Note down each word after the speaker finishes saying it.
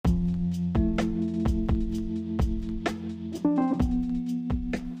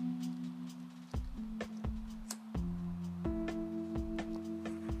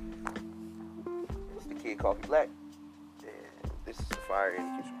Coffee Black, and this is the Fire in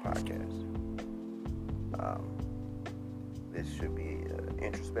the Kitchen podcast. This should be an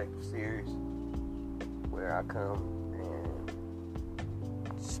introspective series where I come and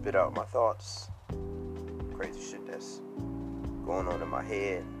spit out my thoughts, crazy shit that's going on in my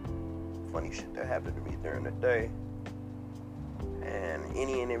head, funny shit that happened to me during the day, and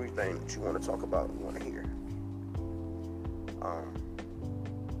any and everything that you want to talk about, you want to hear.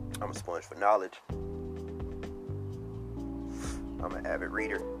 I'm a sponge for knowledge. I'm an avid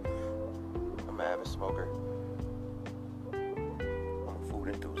reader. I'm an avid smoker. I'm a food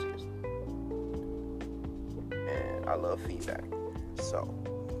enthusiast. And I love feedback. So,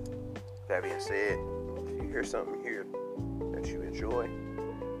 that being said, if you hear something here that you enjoy,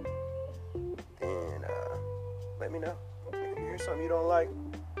 then let me know. If you hear something you don't like,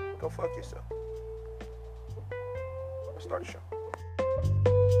 go fuck yourself. Let's start the show.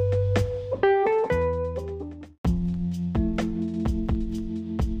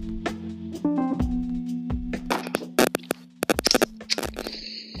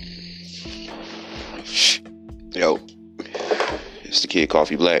 Yo, it's the Kid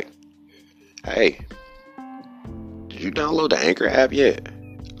Coffee Black. Hey, did you download the Anchor app yet?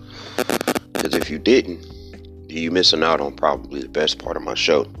 Because if you didn't, you're missing out on probably the best part of my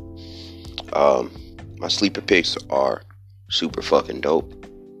show. My sleeper picks are super fucking dope.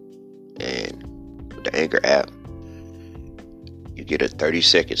 And with the Anchor app, you get a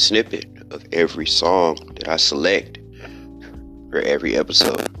 30-second snippet of every song that I select for every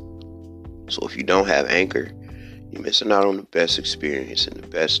episode. So if you don't have Anchor, you're missing out on the best experience and the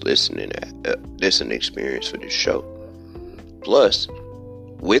best listening experience for this show. Plus,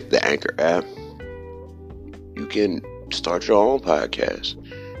 with the Anchor app, you can start your own podcast.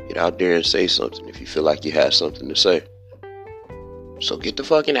 Get out there and say something if you feel like you have something to say. So get the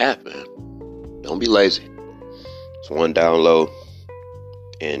fucking app, man. Don't be lazy. It's one download,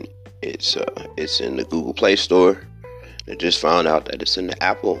 and it's in the Google Play Store. I just found out that it's in the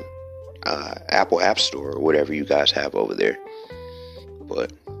Apple App Store or whatever you guys have over there.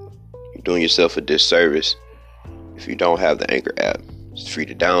 But you're doing yourself a disservice if you don't have the Anchor app. It's free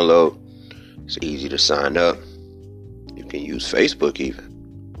to download. It's easy to sign up. You can use Facebook even.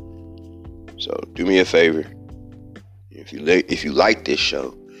 So do me a favor. If you like this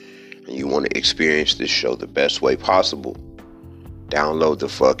show and you want to experience this show the best way possible, download the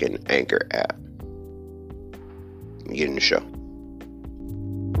fucking Anchor app. And get in the show.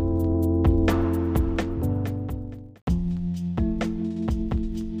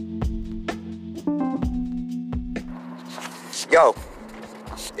 Yo,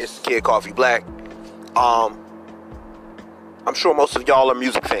 it's the Kid Coffee Black. I'm sure most of y'all are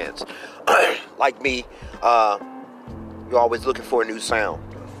music fans. Like me, you're always looking for a new sound.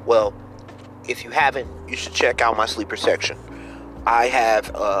 Well, if you haven't, you should check out my sleeper section. I have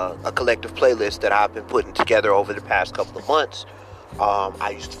a collective playlist that I've been putting together over the past couple of months.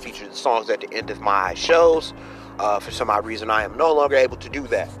 I used to feature the songs at the end of my shows. For some odd reason, I am no longer able to do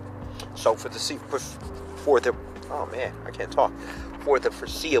that. So for the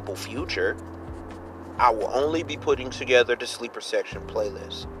foreseeable future, I will only be putting together the sleeper section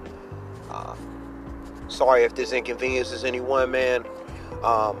playlist. Sorry if this inconveniences anyone, man.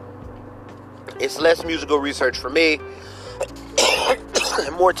 It's less musical research for me,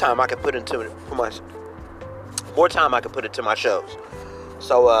 and more time I can put into my shows.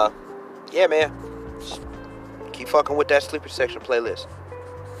 So, yeah, man, just keep fucking with that sleeper section playlist.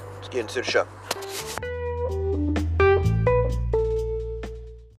 Let's get into the show.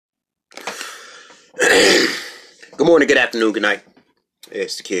 Good morning, good afternoon, good night.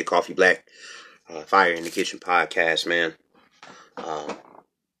 It's the Kid Coffee Black, Fire in the Kitchen podcast, man.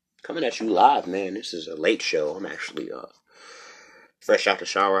 Coming at you live, man. This is a late show. I'm actually fresh out the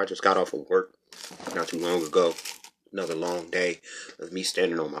shower. I just got off of work not too long ago. Another long day of me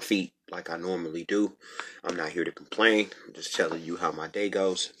standing on my feet like I normally do. I'm not here to complain. I'm just telling you how my day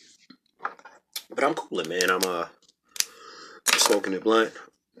goes. But I'm cooling, man. I'm smoking a blunt,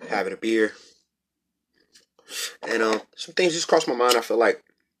 having a beer. And some things just crossed my mind. I feel like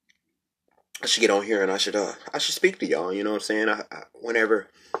I should get on here and I should speak to y'all. You know what I'm saying?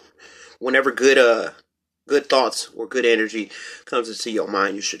 Whenever good thoughts or good energy comes into your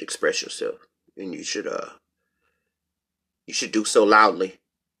mind, you should express yourself, and you should do so loudly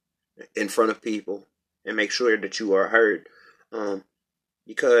in front of people and make sure that you are heard.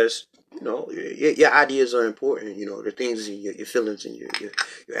 Because your ideas are important. The things and your feelings and your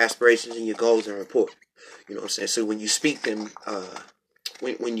aspirations and your goals are important. You know what I'm saying? So when you speak them,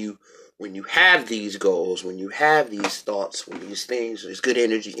 when you when you have these goals, when you have these thoughts, when these things, this good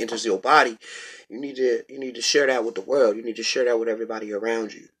energy enters your body, you need to share that with the world. You need to share that with everybody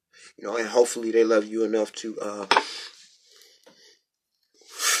around you. And hopefully they love you enough to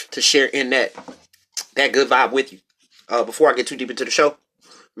share in that good vibe with you. Before I get too deep into the show,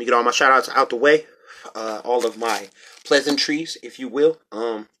 let me get all my shout outs out the way. All of my pleasantries, if you will.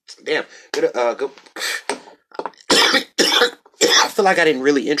 Damn. Good. I feel like I didn't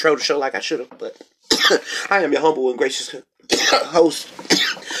really intro the show like I should have, but I am your humble and gracious host.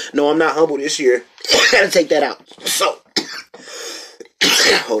 No, I'm not humble this year. Gotta take that out. So,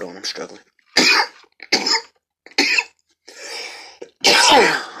 hold on, I'm struggling.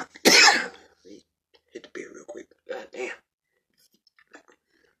 Hit the beer real quick. God damn.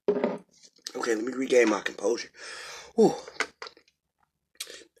 Okay, let me regain my composure. Whew.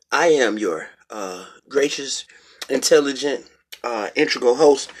 I am your gracious, intelligent, integral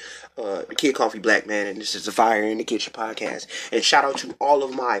host, the Kid Coffee Black Man, and this is the Fire in the Kitchen podcast. And shout out to all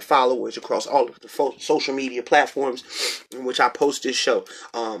of my followers across all of the social media platforms in which I post this show.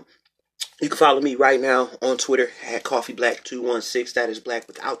 You can follow me right now on Twitter at CoffeeBlack216. That is black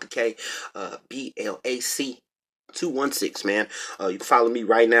without the K. BLAC 216, man. You can follow me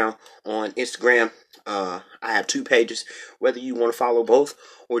right now on Instagram. I have 2 pages. Whether you want to follow both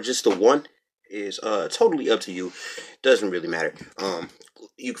or just the one is totally up to you. Doesn't really matter.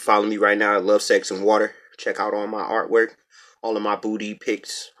 You can follow me right now at Love, Sex, and Water. Check out all my artwork, all of my booty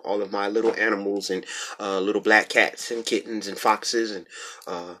pics, all of my little animals and little black cats and kittens and foxes and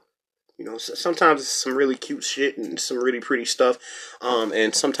sometimes it's some really cute shit and some really pretty stuff.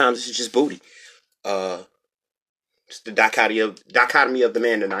 And sometimes it's just booty. It's the dichotomy of the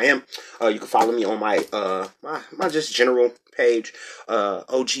man that I am. You can follow me on my my just general page,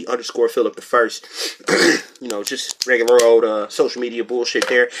 OG_Philip the First. Just regular old social media bullshit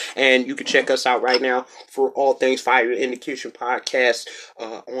there. And you can check us out right now for all things Fire in the Kitchen podcast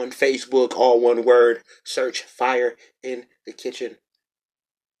on Facebook, all one word. Search Fire in the Kitchen.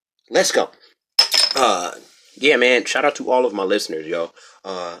 Let's go. Yeah, man. Shout out to all of my listeners, yo.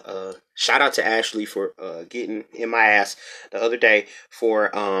 Shout out to Ashley for getting in my ass the other day for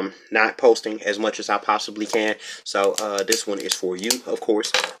not posting as much as I possibly can. So this one is for you, of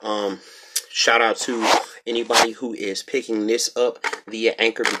course. Shout out to anybody who is picking this up via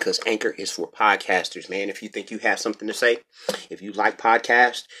Anchor, because Anchor is for podcasters, man. If you think you have something to say, if you like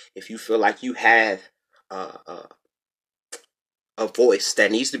podcasts, if you feel like you have a voice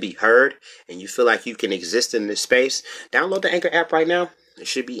that needs to be heard and you feel like you can exist in this space, download the Anchor app right now. It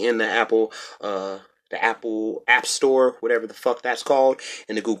should be in the Apple App Store, whatever the fuck that's called,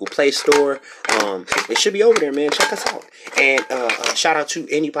 in the Google Play Store. It should be over there, man. Check us out. And shout out to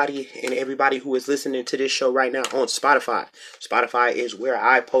anybody and everybody who is listening to this show right now on Spotify. Spotify is where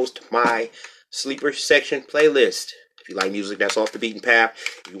I post my sleeper section playlist. If you like music that's off the beaten path,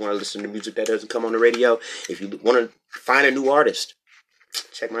 if you want to listen to music that doesn't come on the radio, if you want to find a new artist,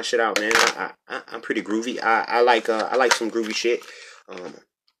 check my shit out, man. I'm pretty groovy. I like some groovy shit.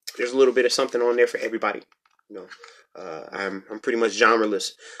 There's a little bit of something on there for everybody. I'm pretty much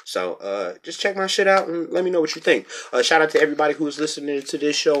genreless. So just check my shit out and let me know what you think. Shout out to everybody who is listening to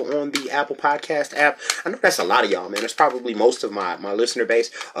this show on the Apple Podcast app. I know that's a lot of y'all, man. That's probably most of my listener base.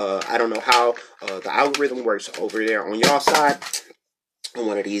 I don't know how the algorithm works over there on y'all side. I'm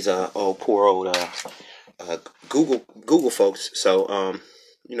one of these poor old Google folks. So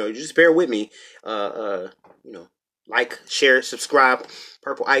just bear with me. Like, share, subscribe,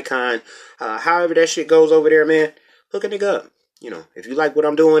 purple icon, however that shit goes over there, man. Hook a nigga up. If you like what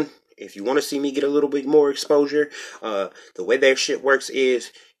I'm doing, if you want to see me get a little bit more exposure, the way that shit works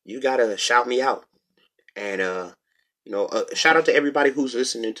is you gotta shout me out. And shout out to everybody who's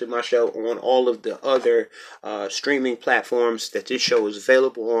listening to my show on all of the other streaming platforms that this show is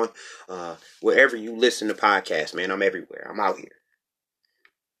available on. Wherever you listen to podcasts, man, I'm everywhere. I'm out here.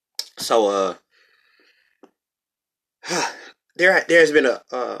 So there's been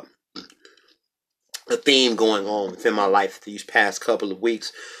a theme going on within my life these past couple of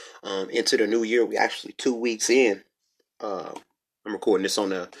weeks. Into the new year, we actually 2 weeks in. I'm recording this on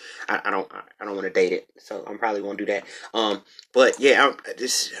the. I don't want to date it, so I'm probably gonna do that. But yeah,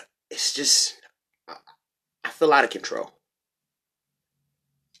 it's just I feel out of control.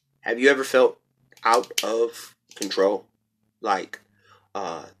 Have you ever felt out of control? Like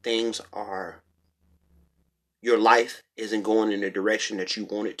things are. Your life isn't going in the direction that you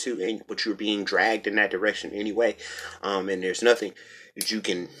want it to, but you're being dragged in that direction anyway. And there's nothing that you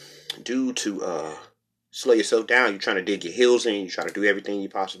can do to slow yourself down. You're trying to dig your heels in. You're trying to do everything you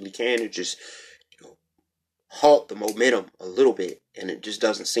possibly can to just halt the momentum a little bit, and it just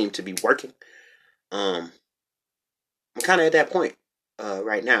doesn't seem to be working. I'm kind of at that point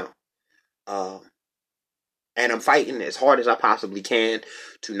right now, and I'm fighting as hard as I possibly can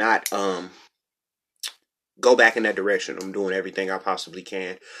to not go back in that direction. I'm doing everything I possibly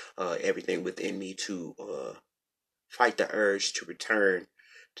can, everything within me to fight the urge to return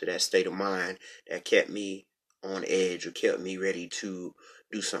to that state of mind that kept me on edge or kept me ready to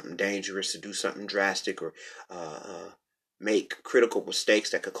do something dangerous, to do something drastic, or make critical mistakes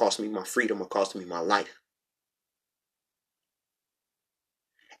that could cost me my freedom or cost me my life.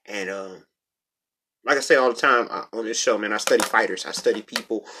 And like I say all the time on this show, man, I study fighters. I study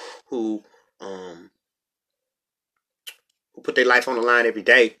people who put their life on the line every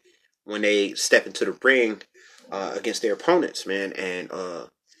day when they step into the ring against their opponents, man. And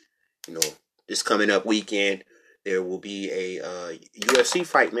this coming up weekend, there will be a UFC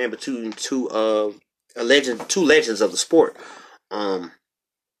fight, man, between two legends of the sport.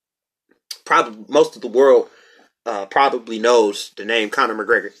 Probably most of the world probably knows the name Conor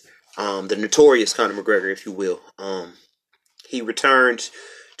McGregor, the notorious Conor McGregor, if you will. He returns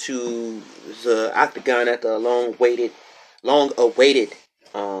to the octagon after a long-awaited,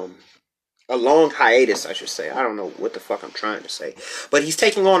 a long hiatus, I should say. I don't know what the fuck I'm trying to say, but he's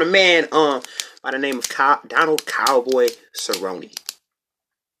taking on a man by the name of Donald Cowboy Cerrone.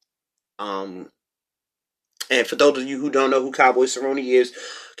 And for those of you who don't know who Cowboy Cerrone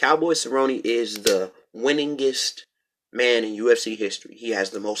is the winningest man in UFC history. He has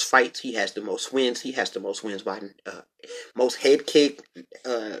the most fights. He has the most wins. He has the most wins by most head kick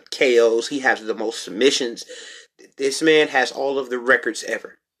KOs. He has the most submissions. This man has all of the records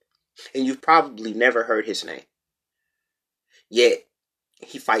ever. And you've probably never heard his name. Yet,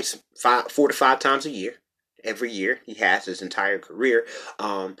 he fights 4 to 5 times a year. Every year. He has his entire career.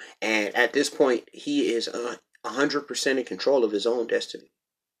 And at this point, he is 100% in control of his own destiny.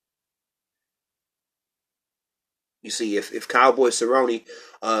 You see, if Cowboy Cerrone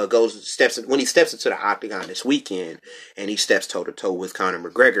when he steps into the octagon this weekend, and he steps toe to toe with Conor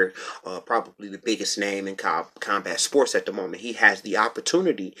McGregor, probably the biggest name in combat sports at the moment, he has the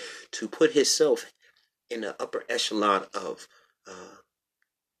opportunity to put himself in the upper echelon of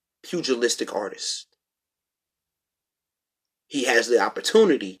pugilistic artists. He has the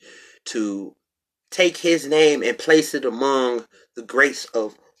opportunity to take his name and place it among the greats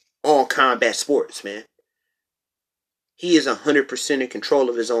of all combat sports, man. He is 100% in control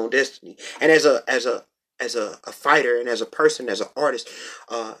of his own destiny. And as a fighter and as a person, as an artist,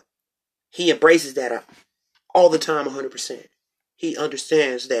 he embraces that all the time, 100%. He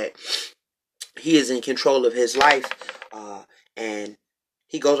understands that he is in control of his life, and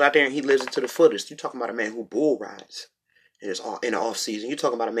he goes out there and he lives it to the fullest. You're talking about a man who bull rides in the off season. You're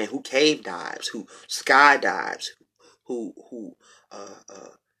talking about a man who cave dives, who skydives, who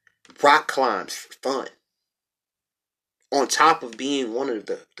rock climbs for fun. On top of being one of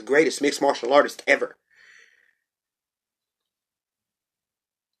the greatest mixed martial artists ever.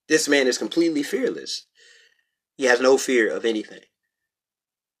 This man is completely fearless. He has no fear of anything.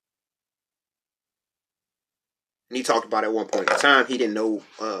 And he talked about at one point in time, he didn't know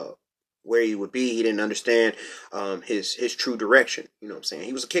where he would be. He didn't understand his true direction. You know what I'm saying?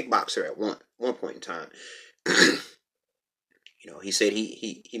 He was a kickboxer at one point in time. He said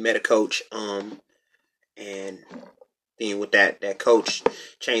he met a coach and being with that coach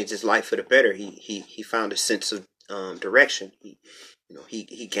changed his life for the better. He found a sense of direction.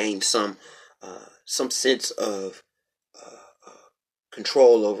 He gained some sense of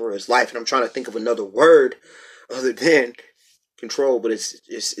control over his life. And I'm trying to think of another word other than control, but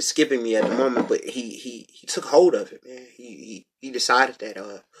it's skipping me at the moment. But he took hold of it, man. He decided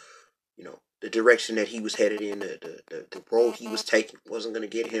that the direction that he was headed in, the road he was taking wasn't going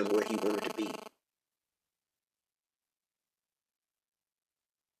to get him where he wanted to be.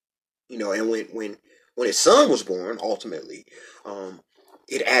 And when his son was born, ultimately,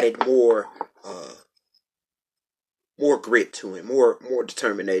 it added more grit to him, more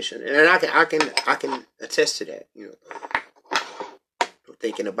determination, and I can attest to that.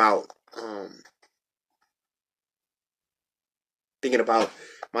 Thinking about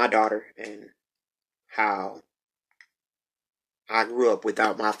my daughter and how I grew up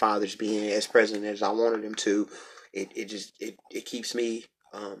without my fathers being as present as I wanted them to. It keeps me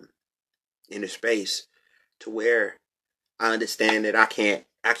in a space to where I understand that I can't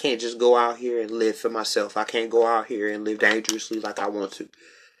just go out here and live for myself. I can't go out here and live dangerously like I want to.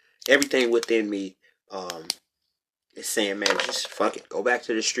 Everything within me It's saying, man, just fuck it. Go back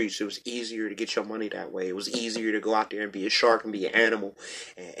to the streets. It was easier to get your money that way. It was easier to go out there and be a shark and be an animal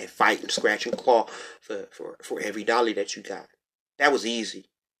and fight and scratch and claw for every dollar that you got. That was easy.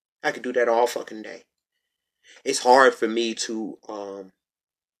 I could do that all fucking day. It's hard for me to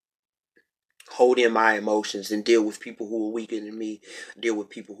hold in my emotions and deal with people who are weaker than me, deal with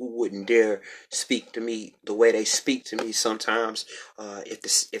people who wouldn't dare speak to me the way they speak to me sometimes, if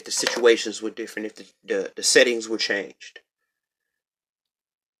the situations were different, if the settings were changed.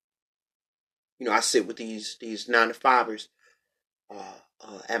 You know, I sit with these 9 to 5ers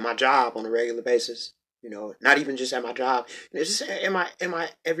at my job on a regular basis. You know, not even just at my job, it's just in my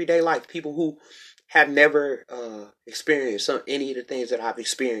everyday life. People who have never experienced any of the things that I've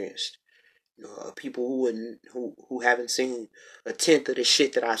experienced. You know, people who haven't seen a tenth of the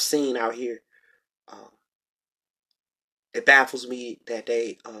shit that I've seen out here. It baffles me that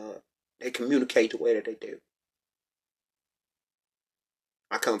they communicate the way that they do.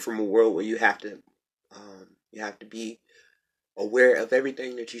 I come from a world where you have to be aware of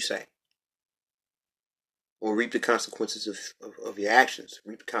everything that you say, or reap the consequences of your actions,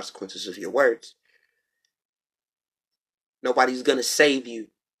 reap the consequences of your words. Nobody's gonna save you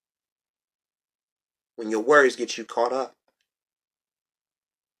when your words get you caught up.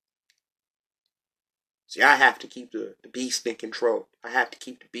 See, I have to keep the beast in control. I have to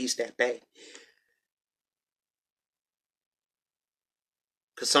keep the beast at bay.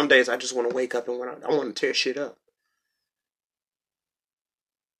 Because some days I just want to wake up and I want to tear shit up.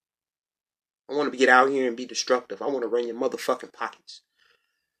 I want to get out here and be destructive. I want to run your motherfucking pockets.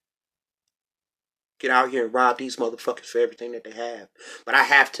 Get out here and rob these motherfuckers for everything that they have. But I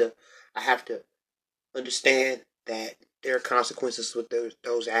have to understand that there are consequences with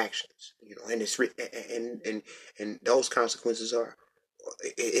those actions. You know, and it's and those consequences are.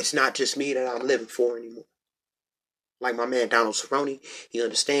 It's not just me that I'm living for anymore. Like my man Donald Cerrone, he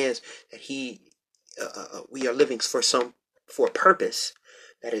understands that we are living for a purpose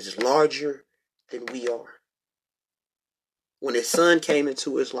that is larger than we are. When his son came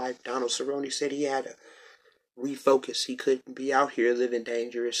into his life, Donald Cerrone said he had to refocus. He couldn't be out here living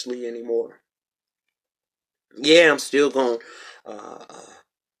dangerously anymore. Yeah, I'm still going.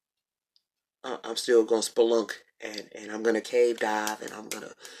 I'm still going to spelunk and I'm going to cave dive and I'm going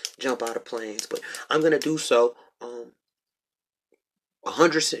to jump out of planes, but I'm going to do so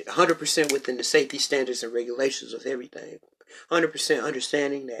 100% within the safety standards and regulations of everything. 100%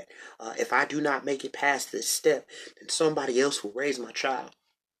 understanding that if I do not make it past this step, then somebody else will raise my child.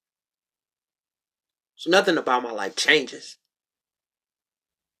 So nothing about my life changes.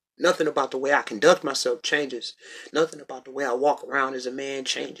 Nothing about the way I conduct myself changes. Nothing about the way I walk around as a man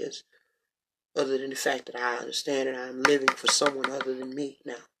changes. Other than the fact that I understand that I'm living for someone other than me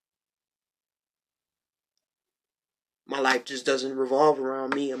now. My life just doesn't revolve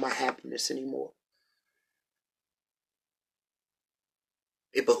around me and my happiness anymore.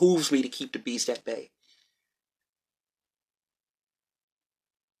 It behooves me to keep the beast at bay.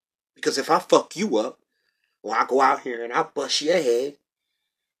 Because if I fuck you up, or I go out here and I bust your head,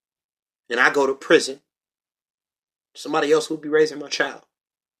 and I go to prison, somebody else will be raising my child.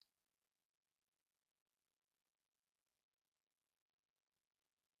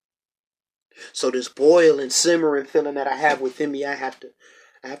 So this boiling, simmering feeling that I have within me, I have to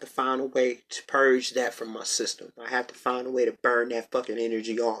find a way to purge that from my system. I have to find a way to burn that fucking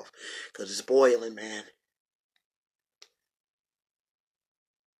energy off. Because it's boiling, man.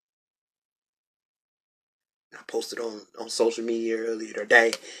 I posted on social media earlier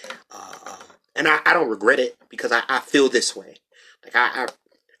today. And I don't regret it because I feel this way. Like I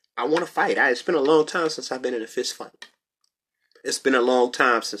want to fight. It's been a long time since I've been in a fist fight. It's been a long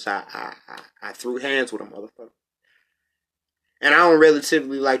time since I threw hands with a motherfucker. And I don't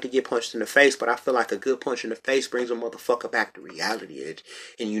relatively like to get punched in the face, but I feel like a good punch in the face brings a motherfucker back to reality.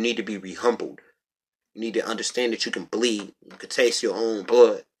 And you need to be rehumbled. You need to understand that you can bleed. You can taste your own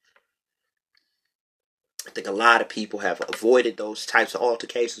blood. I think a lot of people have avoided those types of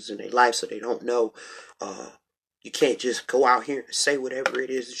altercations in their life, so they don't know. You can't just go out here and say whatever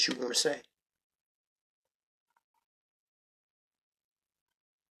it is that you want to say.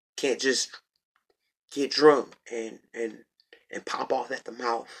 Can't just get drunk and pop off at the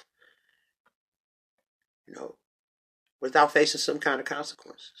mouth, you know, without facing some kind of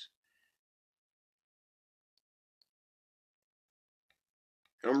consequences.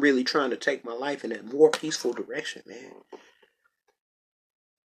 And I'm really trying to take my life in a more peaceful direction, man.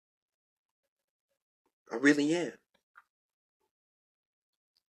 I really am.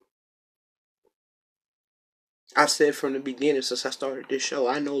 I've said from the beginning since I started this show,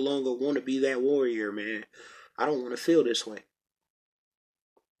 I no longer want to be that warrior, man. I don't want to feel this way.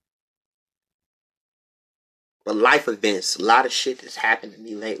 But life events, a lot of shit that's happened to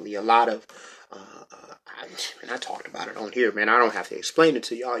me lately. A lot of, I talked about it on here, man. I don't have to explain it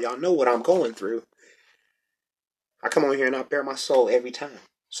to y'all. Y'all know what I'm going through. I come on here and I bare my soul every time.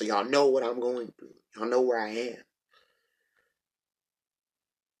 So y'all know what I'm going through. Y'all know where I am.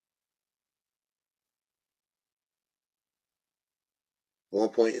 One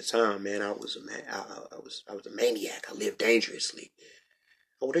point in time, man, I was a maniac. I lived dangerously.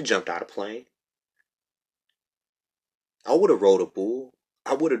 I would have jumped out of a plane. I would have rode a bull.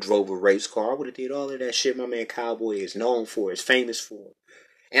 I would have drove a race car. I would have did all of that shit my man Cowboy is known for, is famous for.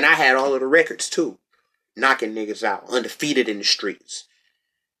 And I had all of the records too. Knocking niggas out, undefeated in the streets.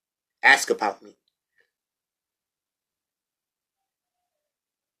 Ask about me.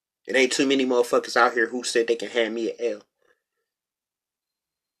 It ain't too many motherfuckers out here who said they can hand me an L.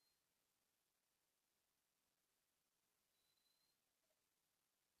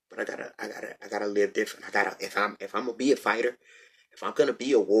 But I gotta live different. If I'm gonna be a fighter, if I'm gonna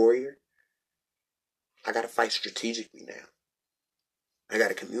be a warrior, I gotta fight strategically now. I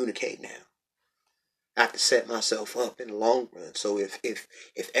gotta communicate now. I have to set myself up in the long run. So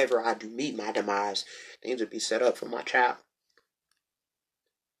if ever I do meet my demise, things would be set up for my child.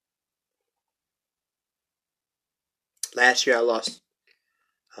 Last year I lost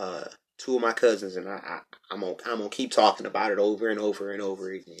two of my cousins, and I'm gonna keep talking about it over and over and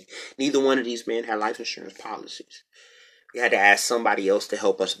over again. Neither one of these men had life insurance policies. We had to ask somebody else to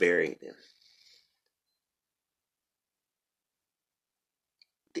help us bury them.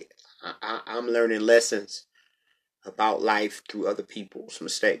 I'm learning lessons about life through other people's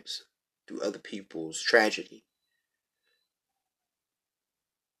mistakes, through other people's tragedy.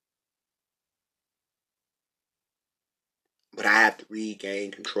 But I have to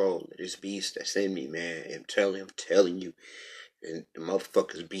regain control of this beast that's in me, man. I'm telling you, and the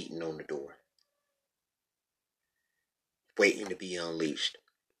motherfucker's beating on the door, waiting to be unleashed.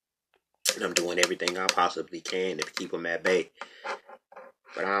 And I'm doing everything I possibly can to keep him at bay.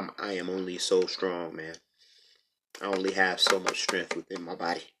 But I am only so strong, man. I only have so much strength within my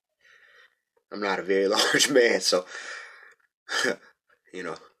body. I'm not a very large man, so you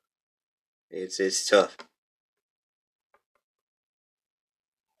know, it's tough.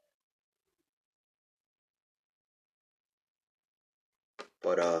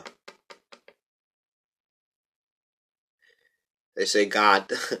 But they say God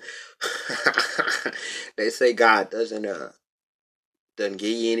they say God doesn't give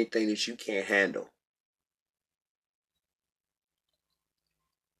you anything that you can't handle.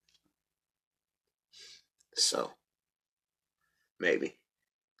 So maybe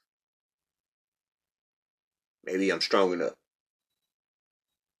I'm strong enough.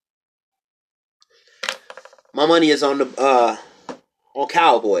 My money is on the on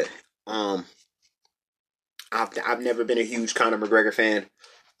Cowboy. Um, I've never been a huge Conor McGregor fan.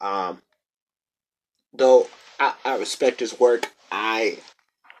 Um, though I respect his work. I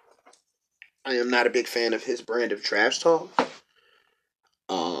am not a big fan of his brand of trash talk.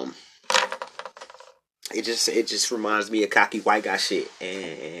 Um, it just reminds me of cocky white guy shit,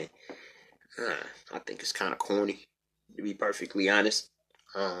 and I think it's kind of corny, to be perfectly honest.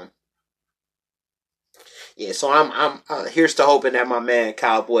 Um, yeah, so I'm here's to hoping that my man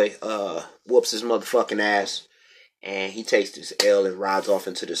Cowboy whoops his motherfucking ass and he takes this L and rides off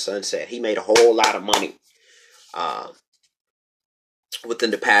into the sunset. He made a whole lot of money uh, within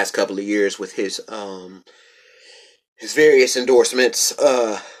the past couple of years with his various endorsements,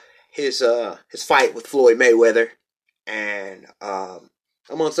 his fight with Floyd Mayweather, and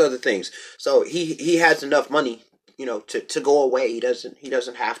amongst other things. So he has enough money, to go away. He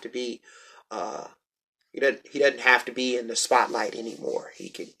doesn't have to be uh, he doesn't have to be in the spotlight anymore. He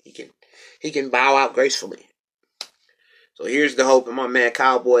can bow out gracefully. So here's the hope, and my man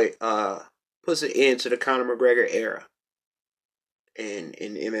Cowboy puts an end to the Conor McGregor era in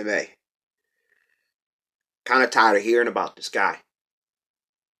MMA. Kind of tired of hearing about this guy.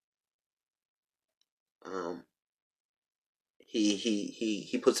 Um,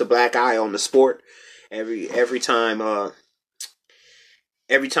 he puts a black eye on the sport every time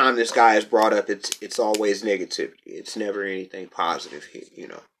this guy is brought up. It's always negative. It's never anything positive.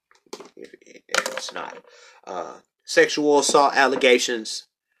 If it's not sexual assault allegations.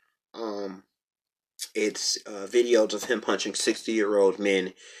 It's videos of him punching 60-year-old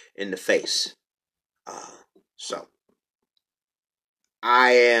men in the face. So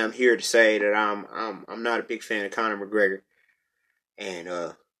I am here to say that I'm not a big fan of Conor McGregor,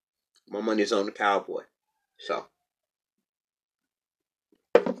 and my money's on the Cowboy. So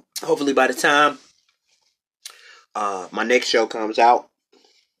hopefully by the time My next show comes out.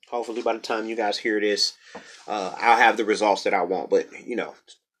 Hopefully, by the time you guys hear this, I'll have the results that I want. But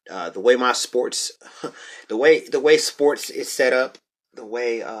the way my sports, the way sports is set up, the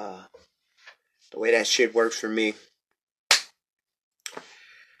way that shit works for me.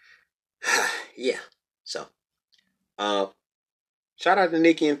 Yeah. So, shout out to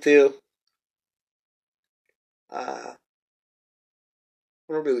Nikki and Phil. I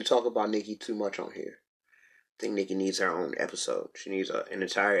don't really talk about Nikki too much on here. I think Nikki needs her own episode. She needs an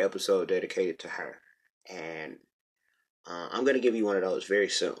entire episode dedicated to her. And I'm going to give you one of those very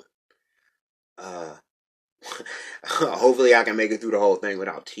soon. Hopefully I can make it through the whole thing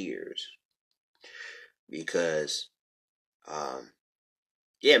without tears. Because,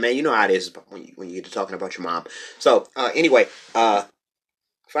 yeah, man, you know how it is when you get to talking about your mom. So, anyway, Fire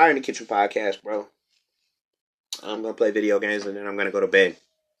in the Kitchen podcast, bro. I'm going to play video games and then I'm going to go to bed.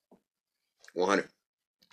 100.